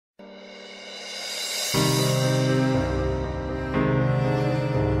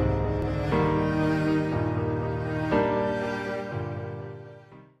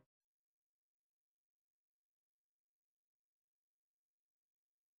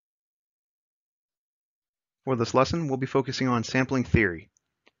For this lesson, we'll be focusing on sampling theory.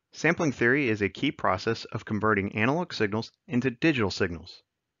 Sampling theory is a key process of converting analog signals into digital signals.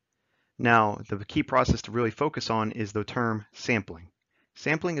 Now, the key process to really focus on is the term sampling.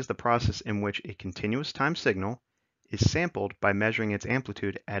 Sampling is the process in which a continuous time signal is sampled by measuring its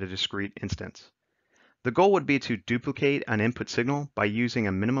amplitude at a discrete instance. The goal would be to duplicate an input signal by using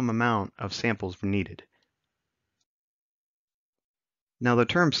a minimum amount of samples needed. Now, the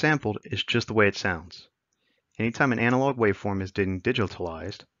term sampled is just the way it sounds. Anytime an analog waveform is being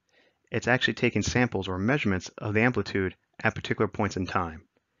digitalized, it's actually taking samples or measurements of the amplitude at particular points in time.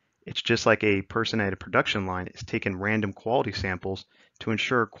 It's just like a person at a production line is taking random quality samples to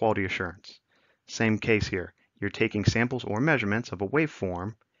ensure quality assurance. Same case here. You're taking samples or measurements of a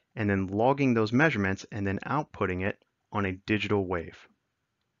waveform and then logging those measurements and then outputting it on a digital wave.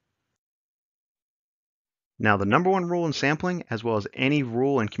 Now, the number one rule in sampling, as well as any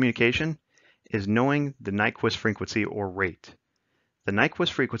rule in communication, is knowing the Nyquist frequency or rate. The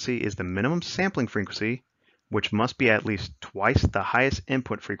Nyquist frequency is the minimum sampling frequency, which must be at least twice the highest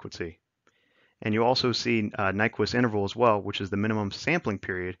input frequency. And you also see Nyquist interval as well, which is the minimum sampling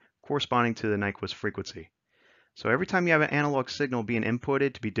period corresponding to the Nyquist frequency. So every time you have an analog signal being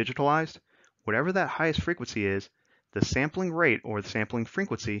inputted to be digitalized, whatever that highest frequency is, the sampling rate or the sampling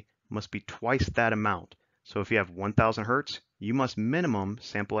frequency must be twice that amount. So if you have 1000 hertz, you must minimum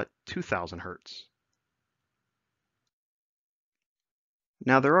sample at 2000 hertz.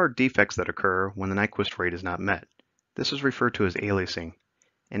 Now, there are defects that occur when the Nyquist rate is not met. This is referred to as aliasing.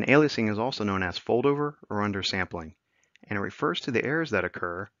 And aliasing is also known as foldover or undersampling, and it refers to the errors that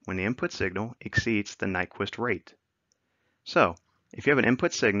occur when the input signal exceeds the Nyquist rate. So, if you have an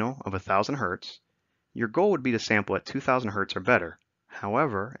input signal of 1000 hertz, your goal would be to sample at 2000 hertz or better.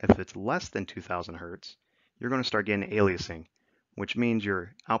 However, if it's less than 2000 hertz, you're going to start getting aliasing, which means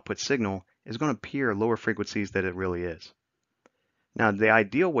your output signal is going to appear lower frequencies than it really is. Now, the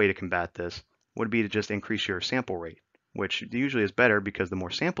ideal way to combat this would be to just increase your sample rate, which usually is better because the more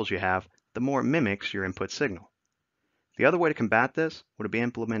samples you have, the more it mimics your input signal. The other way to combat this would be to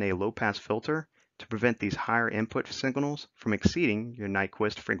implement a low-pass filter to prevent these higher input signals from exceeding your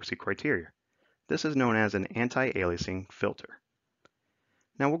Nyquist frequency criteria. This is known as an anti-aliasing filter.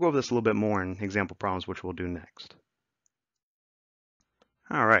 Now, we'll go over this a little bit more in example problems, which we'll do next.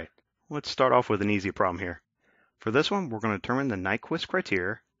 All right, let's start off with an easy problem here. For this one, we're going to determine the Nyquist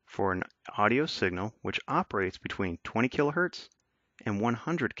criteria for an audio signal which operates between 20 kilohertz and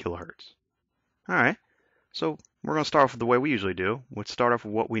 100 kilohertz. All right, so we're going to start off with the way we usually do. Let's start off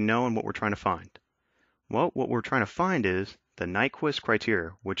with what we know and what we're trying to find. Well, what we're trying to find is the Nyquist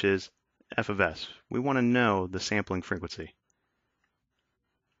criteria, which is f of s. We want to know the sampling frequency.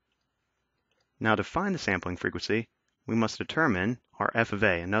 Now, to find the sampling frequency, we must determine our f of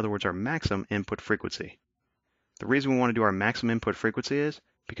a, in other words, our maximum input frequency. The reason we want to do our maximum input frequency is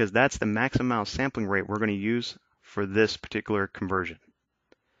because that's the maximum amount of sampling rate we're going to use for this particular conversion.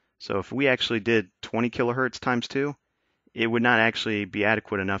 So if we actually did 20 kilohertz times 2, it would not actually be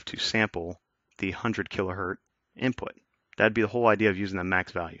adequate enough to sample the 100 kilohertz input. That'd be the whole idea of using the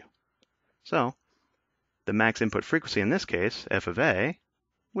max value. So the max input frequency in this case, f of a,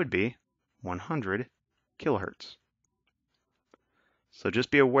 would be 100 kilohertz. So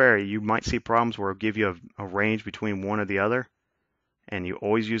just be aware, you might see problems where it'll give you a range between one or the other, and you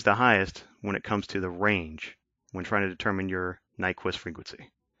always use the highest when it comes to the range when trying to determine your Nyquist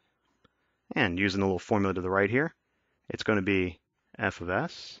frequency. And using the little formula to the right here, it's going to be f of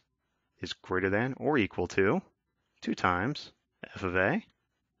s is greater than or equal to 2 times f of a,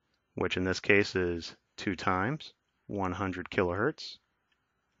 which in this case is 2 times 100 kilohertz,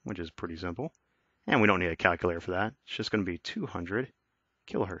 which is pretty simple. And we don't need a calculator for that. It's just going to be 200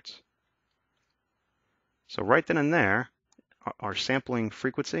 kilohertz. So right then and there, our sampling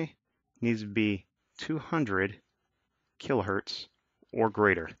frequency needs to be 200 kilohertz or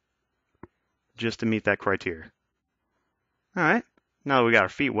greater, just to meet that criteria. All right, now that we got our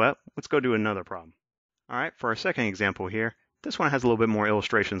feet wet, let's go do another problem. All right, for our second example here, this one has a little bit more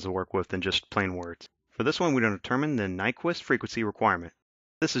illustrations to work with than just plain words. For this one, we're going to determine the Nyquist frequency requirement.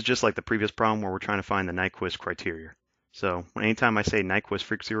 This is just like the previous problem where we're trying to find the Nyquist criteria. So anytime I say Nyquist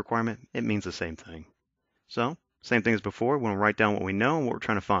frequency requirement, it means the same thing. So same thing as before, we'll write down what we know and what we're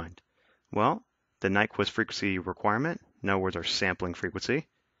trying to find. Well, the Nyquist frequency requirement, in other words, our sampling frequency,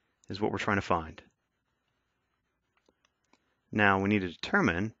 is what we're trying to find. Now we need to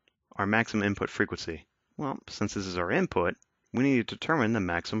determine our maximum input frequency. Well, since this is our input, we need to determine the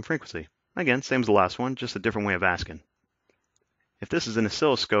maximum frequency. Again, same as the last one, just a different way of asking. If this is an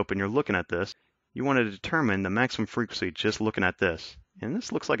oscilloscope and you're looking at this, you want to determine the maximum frequency just looking at this. And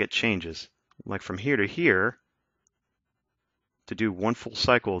this looks like it changes. like from here to here, to do one full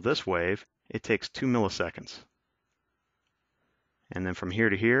cycle of this wave, it takes 2 milliseconds. And then from here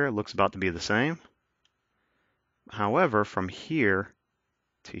to here, it looks about to be the same. However, from here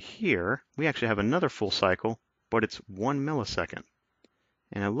to here, we actually have another full cycle, but it's 1 millisecond.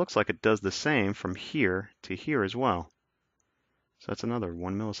 And it looks like it does the same from here to here as well. So that's another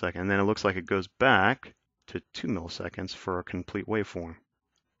 1 millisecond. And then it looks like it goes back to 2 milliseconds for a complete waveform.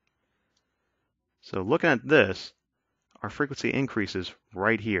 So looking at this, our frequency increases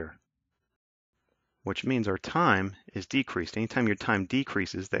right here, which means our time is decreased. Anytime your time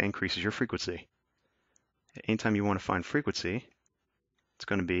decreases, that increases your frequency. Anytime you want to find frequency, it's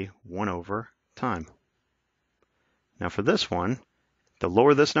going to be 1 over time. Now for this one, the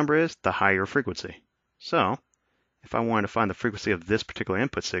lower this number is, the higher frequency. So if I wanted to find the frequency of this particular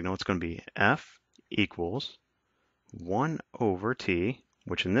input signal, it's going to be F equals 1 over T,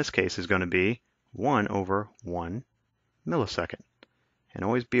 which in this case is going to be 1 over 1 millisecond. And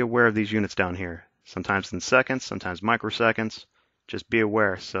always be aware of these units down here. Sometimes in seconds, sometimes microseconds. Just be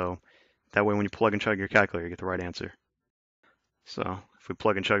aware, so that way when you plug and chug your calculator, you get the right answer. So if we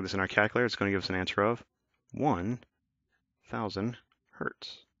plug and chug this in our calculator, it's going to give us an answer of 1,000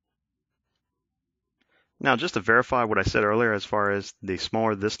 hertz. Now just to verify what I said earlier as far as the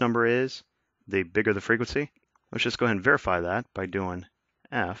smaller this number is, the bigger the frequency, let's just go ahead and verify that by doing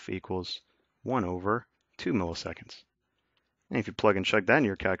F equals 1 over 2 milliseconds. And if you plug and chug that in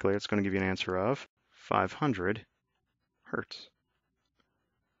your calculator, it's going to give you an answer of 500 hertz.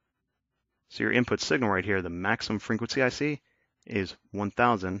 So your input signal right here, the maximum frequency I see, is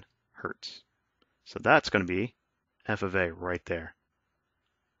 1,000 hertz. So that's going to be F of A right there.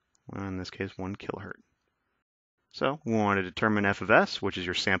 Well, in this case, 1 kilohertz. So we want to determine F of S, which is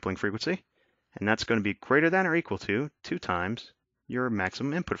your sampling frequency, and that's going to be greater than or equal to 2 times your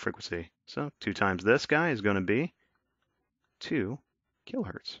maximum input frequency. So 2 times this guy is going to be 2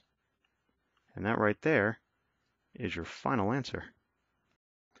 kilohertz. And that right there is your final answer.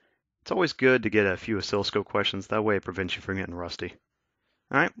 It's always good to get a few oscilloscope questions. That way it prevents you from getting rusty.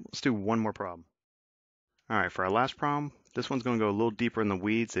 All right, let's do one more problem. All right, for our last problem, this one's going to go a little deeper in the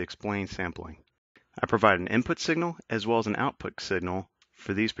weeds to explain sampling. I provide an input signal as well as an output signal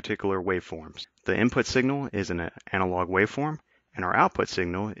for these particular waveforms. The input signal is an analog waveform, and our output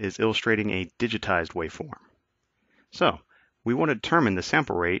signal is illustrating a digitized waveform. So we want to determine the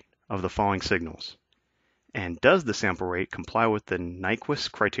sample rate of the following signals. And does the sample rate comply with the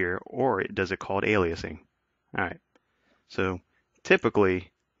Nyquist criteria, or does it called aliasing? All right, so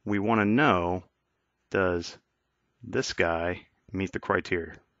typically we want to know, does this guy meet the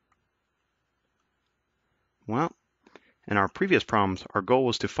criteria? Well, in our previous problems, our goal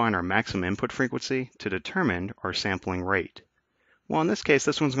was to find our maximum input frequency to determine our sampling rate. Well, in this case,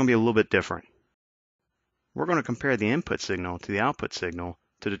 this one's going to be a little bit different. We're going to compare the input signal to the output signal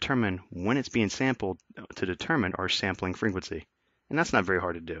to determine when it's being sampled to determine our sampling frequency. And that's not very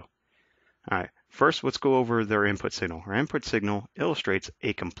hard to do. All right, first let's go over their input signal. Our input signal illustrates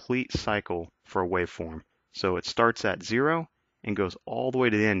a complete cycle for a waveform. So it starts at 0 and goes all the way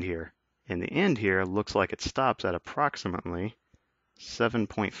to the end here. And the end here looks like it stops at approximately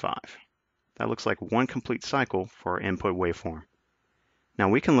 7.5. That looks like one complete cycle for our input waveform. Now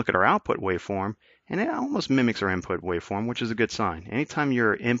we can look at our output waveform, and it almost mimics our input waveform, which is a good sign. Anytime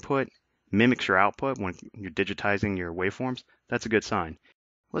your input mimics your output when you're digitizing your waveforms, that's a good sign.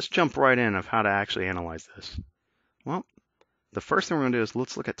 Let's jump right in of how to actually analyze this. Well, the first thing we're going to do is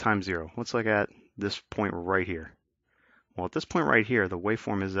let's look at time 0. Let's look at this point right here. Well, at this point right here, the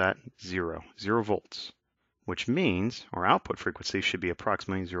waveform is at 0 volts, which means our output frequency should be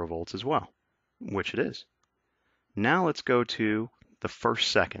approximately 0 volts as well, which it is. Now let's go to the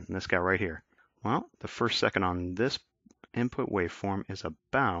first second, this guy right here. Well, the first second on this input waveform is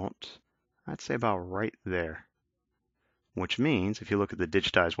about, I'd say about right there, which means if you look at the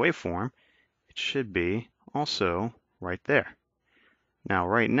digitized waveform, it should be also right there. Now,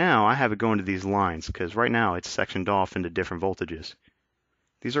 right now, I have it going to these lines because right now it's sectioned off into different voltages.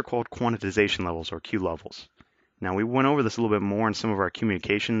 These are called quantization levels or Q levels. Now, we went over this a little bit more in some of our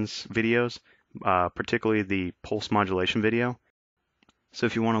communications videos, particularly the pulse modulation video. So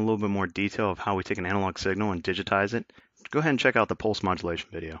if you want a little bit more detail of how we take an analog signal and digitize it, go ahead and check out the pulse modulation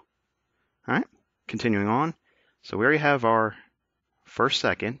video. All right, continuing on. So we already have our first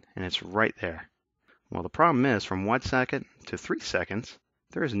second, and it's right there. Well, the problem is from 1 second to 3 seconds,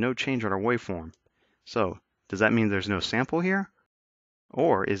 there is no change on our waveform. So does that mean there's no sample here?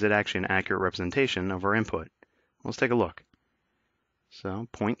 Or is it actually an accurate representation of our input? Let's take a look. So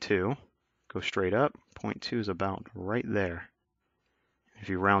 0.2, go straight up. 0.2 is about right there. If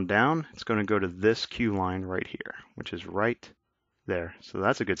you round down, it's going to go to this Q line right here, which is right there. So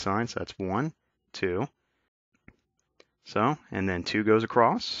that's a good sign. So that's 1, 2. So, and then 2 goes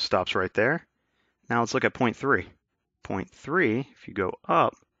across, stops right there. Now let's look at point 3. Point 3, if you go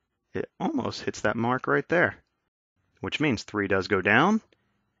up, it almost hits that mark right there, which means 3 does go down,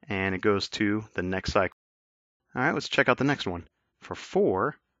 and it goes to the next cycle. All right, let's check out the next one. For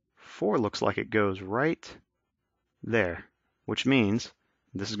 4, 4 looks like it goes right there, which means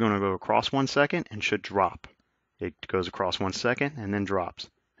this is going to go across 1 second and should drop. It goes across 1 second and then drops,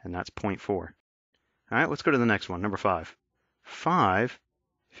 and that's 0.4. All right, let's go to the next one, number 5. 5,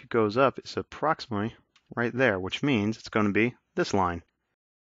 if it goes up, it's approximately right there, which means it's going to be this line.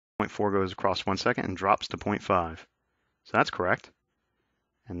 0.4 goes across 1 second and drops to 0.5. So that's correct.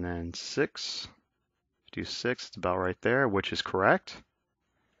 And then 6, do 6, it's about right there, which is correct.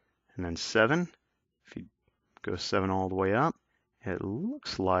 And then 7, if you go 7 all the way up, it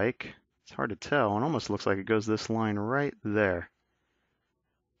looks like, it's hard to tell, it almost looks like it goes this line right there.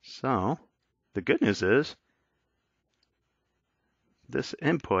 So the good news is this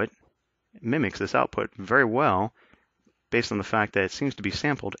input mimics this output very well based on the fact that it seems to be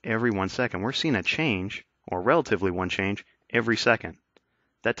sampled every 1 second. We're seeing a change, or relatively one change, every second.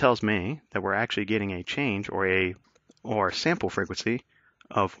 That tells me that we're actually getting a change or a sample frequency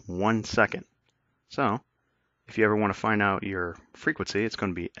of 1 second. So if you ever want to find out your frequency, it's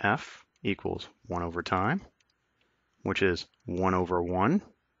going to be F equals 1 over time, which is 1 over 1,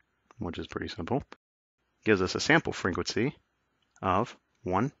 which is pretty simple. Gives us a sample frequency of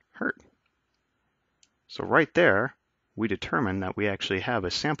 1 hertz. So right there, we determine that we actually have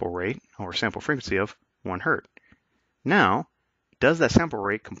a sample rate or sample frequency of 1 hertz. Now, does that sample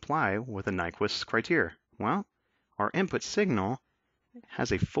rate comply with the Nyquist criteria? Well, our input signal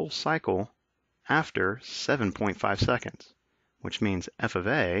has a full cycle after 7.5 seconds, which means f of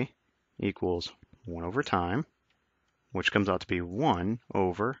a equals 1 over time, which comes out to be 1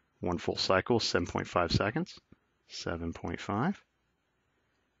 over 1 full cycle, 7.5 seconds, 7.5,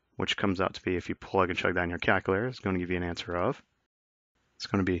 which comes out to be, if you plug and chug that in your calculator, it's going to give you an answer of, it's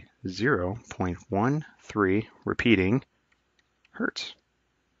going to be 0.13 repeating hertz.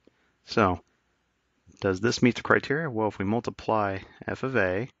 So, does this meet the criteria? Well, if we multiply f of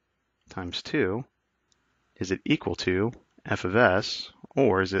a times 2, is it equal to f of s,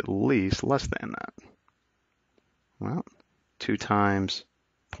 or is it at least less than that? Well, 2 times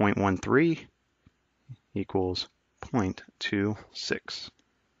 0.13 equals 0.26.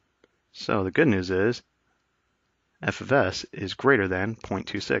 So the good news is f of s is greater than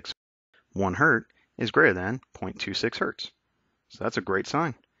 0.26. 1 hertz is greater than 0.26 hertz. So that's a great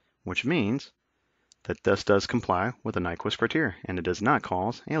sign, which means that this does comply with the Nyquist criteria, and it does not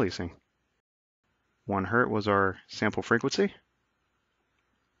cause aliasing. 1 hertz was our sample frequency,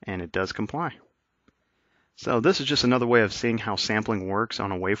 and it does comply. So this is just another way of seeing how sampling works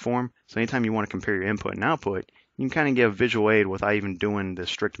on a waveform. So anytime you want to compare your input and output, you can kind of get a visual aid without even doing the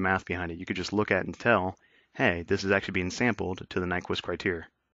strict math behind it. You could just look at it and tell, hey, this is actually being sampled to the Nyquist criteria.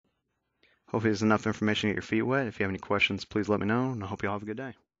 Hopefully there's enough information to get your feet wet. If you have any questions, please let me know, and I hope you all have a good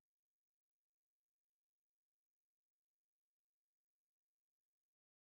day.